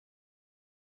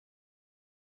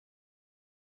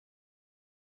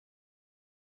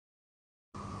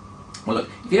Well, look,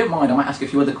 if you don't mind, I might ask a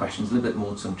few other questions, a little bit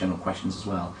more sort of general questions as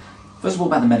well. First of all,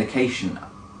 about the medication.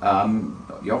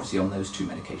 You're obviously on those 2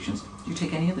 medications. Do you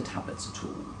take any other tablets at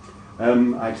all?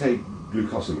 I take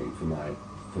glucosamine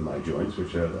for my joints,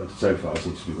 which so far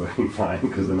seems to be working fine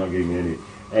because they're not giving me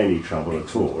any trouble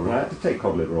at all. And I have to take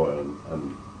cod liver oil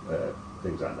and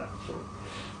things like that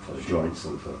for the joints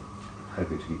and for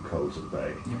hoping to keep colds at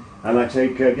bay. Yeah. And I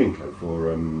take ginkgo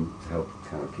to help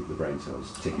kind of keep the brain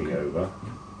cells ticking over.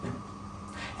 Yeah.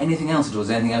 Anything else at all? Is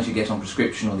there anything else you get on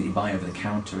prescription or that you buy over the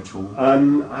counter at all?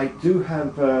 I do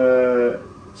have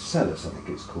Cellus, I think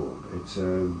it's called. It's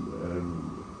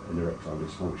an erectile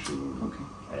dysfunction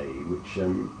aid, which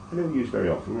I don't use very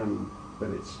often, but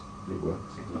it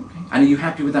works. Okay. And are you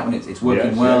happy with that one? It's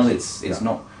working yes, well. Yes, it's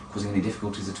not causing any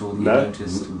difficulties at all that no, you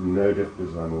noticed? No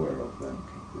difficulties I'm aware of. No. Okay.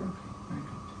 Yeah. Okay. Very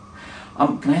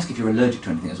good. Can I ask if you're allergic to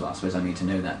anything as well? I suppose I need to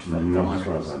know that. Not as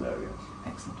far as I know. Yes.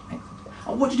 Excellent. Excellent.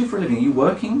 What do you do for a living? Are you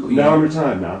working? Or No, I'm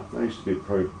retired now. I used to be a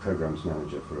programs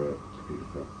manager for a computer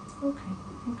firm. Okay.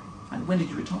 Okay. And when did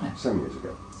you retire? 7 years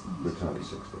ago. Retired at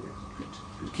 60, yes.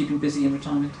 Good. Keeping busy in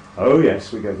retirement? Oh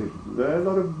yes, we go to a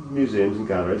lot of museums and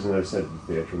galleries, and as I said,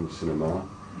 the theatre and the cinema.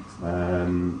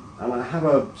 And I have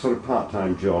a sort of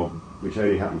part-time job which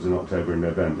only happens in October and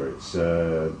November. It's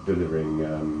delivering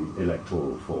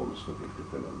electoral forms for people to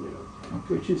fill in,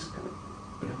 which is kind of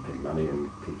getting money and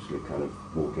keeps me kind of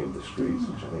walking in the streets,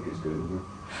 which I think is good, isn't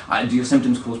it? Do your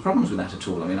symptoms cause problems with that at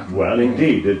all? I mean, well,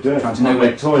 indeed, trying to know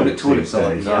where public toilets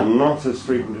are. Days are not as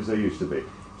frequent as they used to be,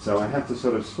 so I have to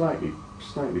sort of slightly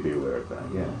be aware of that.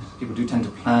 Yes, people do tend to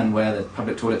plan where the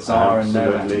public toilets are and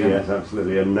know that. Yes,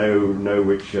 absolutely, and know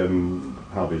which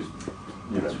pub is,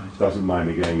 doesn't mind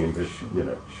me going in, just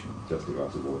a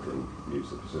glass of water and use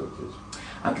the facilities.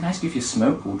 Can I ask you if you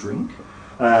smoke or drink?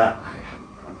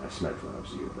 I smoked when I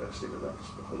was at university, but that's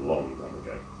a long time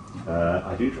ago.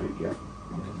 I do drink, yeah.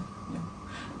 Yeah.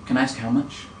 Can I ask how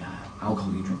much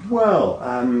alcohol you drink? Well,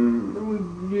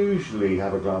 we usually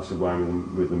have a glass of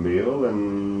wine with the meal,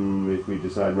 and if we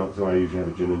decide not to, I usually have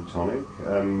a gin and tonic.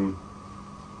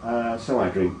 So I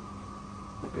drink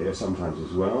beer sometimes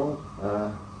as well,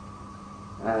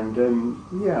 and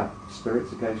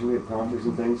spirits occasionally at parties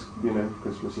and things,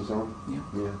 Christmas and so on.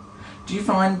 Yeah. Do you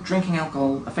find drinking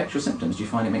alcohol affects your symptoms? Do you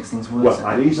find it makes things worse? Well,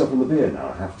 I ease up on the beer now,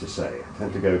 I have to say. I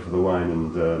tend to go for the wine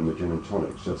and the gin and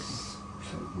tonics, just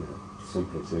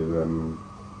simply to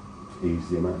ease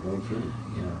the amount going through.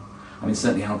 Yeah. I mean,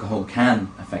 certainly alcohol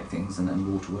can affect things,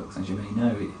 and water works, as you may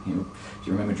know. If you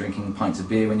remember drinking pints of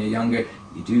beer when you're younger,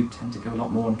 you do tend to go a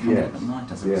lot more and come up at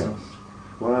night as a result.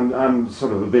 Well, I'm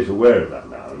sort of a bit aware of that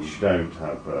now, and don't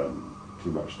have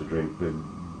too much to drink,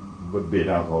 be it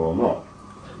alcohol or not.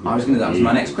 That was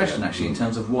my next question, actually, in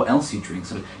terms of what else you drink.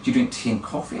 Do you drink tea and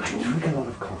coffee at all? I drink a lot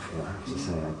of coffee, I have to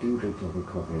say. I do drink a lot of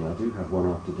coffee, and I do have one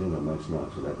after dinner most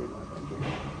nights, and every night I drink.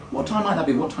 What time might that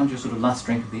be? What time's your sort of last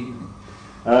drink of the evening?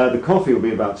 The coffee will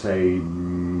be about, say, 8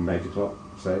 o'clock,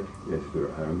 say. Yes, if we're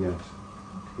at home, yes.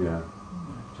 Yeah.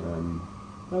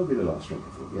 That would be the last drink,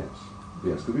 I think, yes.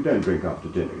 Yes, because we don't drink after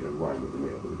dinner. Wine with the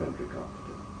meal, but we don't drink after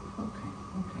dinner. Okay.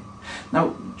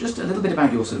 Now, just a little bit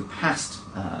about your sort of past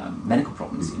medical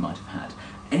problems that you might have had.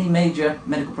 Any major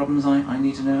medical problems I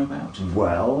need to know about?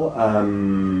 Well,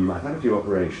 I've had a few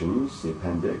operations, the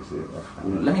appendix.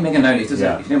 Let me make a note, if you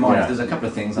don't mind, there's a couple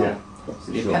of things. So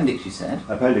the appendix, you said?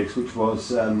 Appendix, which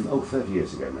was, 30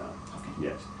 years ago now. Okay.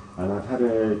 Yes. And I've had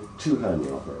 2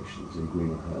 hernia operations,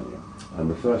 inguinal hernia. And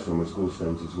the first one was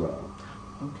gallstones as well.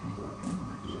 Okay.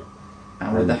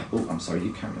 And with that, I'm sorry,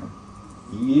 you carry on.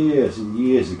 Years and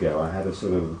years ago, I had a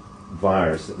sort of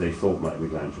virus that they thought might be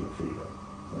glandular fever.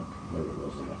 Maybe it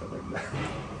wasn't, I don't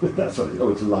know. That's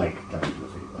what it's like glandular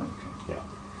fever. Okay. Yeah.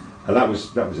 And that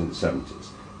was in the 70s.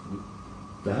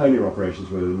 The hernia operations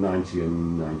were 90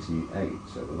 and 98,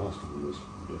 so the last one was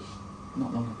just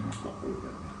not long ago. Not long ago.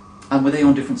 And were they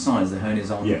on different sides? The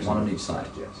hernias on one on each side?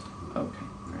 Yes. Okay.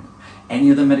 Fair enough.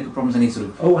 Any other medical problems? Any sort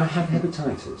of? Oh, I had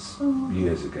hepatitis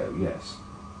years ago. Yes.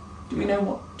 Do we know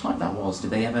what type that was?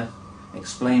 Did they ever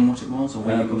explain what it was or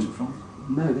where you got it from?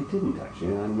 No, they didn't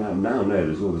actually. I now know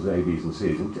there's all those A, B's and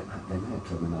C's, and they may have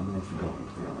told me, I may have forgotten,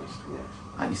 to be honest.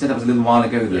 Yes. You said that was a little while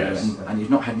ago, though, yes. and you've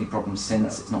not had any problems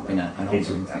since. It's not been an ongoing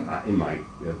thing. In my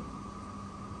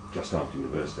just after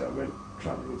university, I went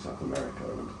travelling in South America,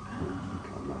 and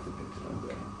I might have picked it up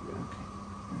there. Yeah. Okay,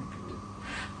 very good.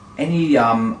 Any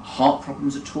heart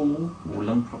problems at all, or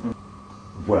lung problems?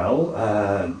 Well,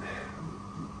 I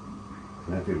don't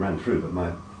know if it ran through, but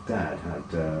my dad had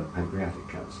pancreatic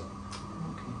cancer.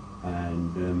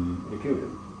 And it killed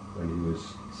him when he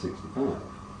was 65.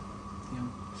 Yeah.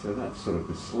 So that sort of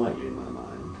was slightly in my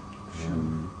mind. Sure.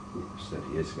 It was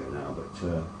 30 years ago now,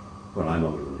 but well, I'm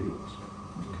older than he was.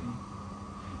 Okay.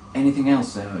 Anything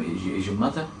else? Is your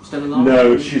mother still alive?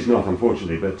 No, she's not,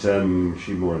 unfortunately, but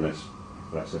she more or less,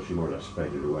 she more or less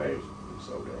faded away in his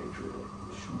old age, really.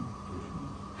 Sure.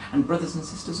 And brothers and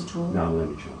sisters at all? No, I'm an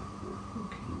only child.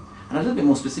 Okay. And a little bit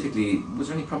more specifically, was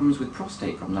there any problems with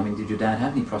prostate problems? I mean, did your dad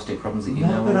have any prostate problems that you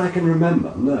know Not of? that I can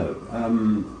remember, no.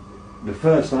 The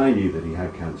first I knew that he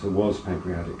had cancer was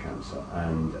pancreatic cancer,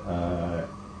 and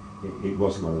it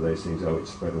wasn't one of those things, oh, it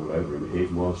spread all over him.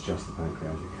 It was just the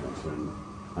pancreatic cancer, and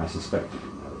I suspect he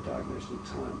didn't have it diagnosed at the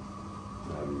time.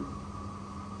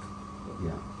 But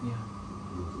yeah,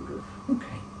 it wasn't good.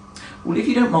 Okay. Well, if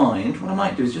you don't mind, what I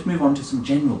might do is just move on to some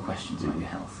general questions about your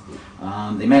health.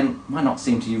 They might not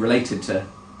seem to you related to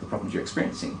the problems you're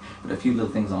experiencing, but a few little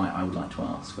things I would like to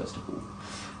ask, first of all.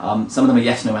 Some of them are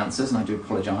yes-no answers, and I do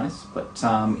apologise, but if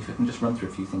I can just run through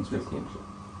a few things with you.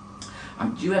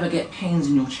 Do you ever get pains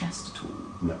in your chest at all?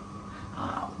 No.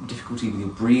 Difficulty with your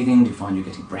breathing? Do you find you're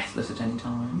getting breathless at any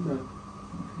time? No.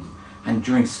 Okay. And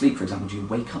during sleep, for example, do you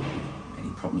wake up with any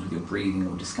problems with your breathing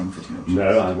or discomfort in your chest?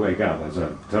 No, I wake up, as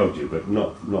I've told you, but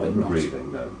not with the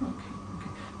breathing, no. Okay.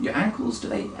 Your ankles, do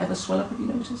they ever swell up, have you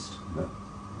noticed? No.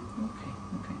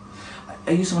 Okay.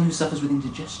 Are you someone who suffers with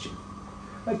indigestion?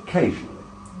 Occasionally,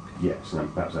 Okay. yes.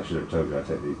 And perhaps I should have told you I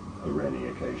take the Areni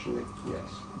occasionally,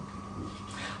 yes.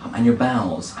 And your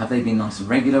bowels, have they been nice and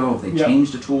regular, or have they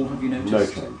changed at all, have you noticed? No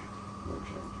change. No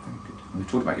change. Very good. We've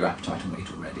talked about your appetite and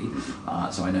weight already,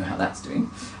 so I know how that's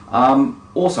doing.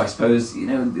 Also, I suppose,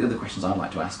 the other questions I'd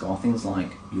like to ask are things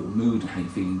like your mood and how you're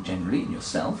feeling generally in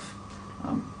yourself.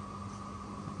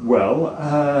 Well,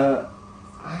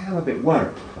 I am a bit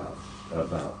worried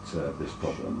about this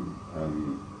problem,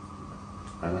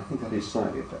 and I think that is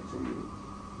slightly affecting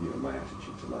my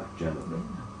attitude to life generally.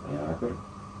 I've got a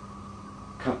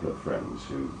couple of friends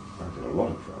who, I've got a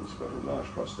lot of friends who've got enlarged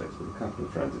prostates, but a couple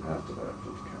of friends that have developed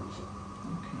into cancer.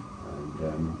 Okay.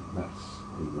 And that's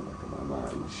in the back of my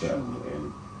mind, certainly.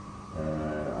 And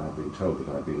I've been told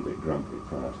that I've been a bit grumpy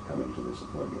prior to coming to this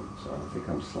appointment, so I think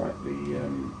I'm slightly,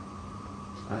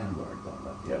 I am worried about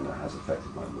that. Yeah, and that has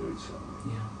affected my mood,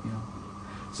 certainly. Yeah.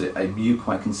 So are you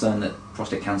quite concerned that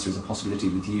prostate cancer is a possibility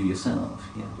with you yourself?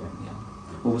 Yeah.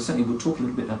 Well, we'll talk a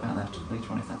little bit about that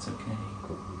later on, if that's okay.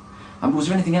 Cool. Was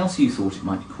there anything else you thought it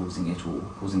might be causing it, or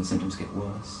causing the symptoms to get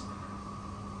worse?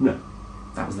 No.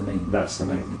 That was the main. That's the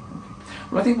main thing. Okay.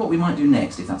 Well, I think what we might do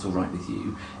next, if that's all right with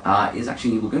you, is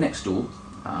actually we'll go next door.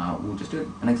 We'll just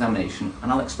do an examination,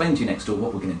 and I'll explain to you next door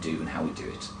what we're going to do and how we do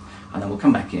it, and then we'll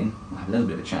come back in. We'll have a little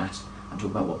bit of a chat and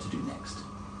talk about what to do next.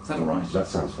 Is that all right? That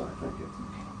sounds fine. Thank you.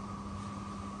 Okay.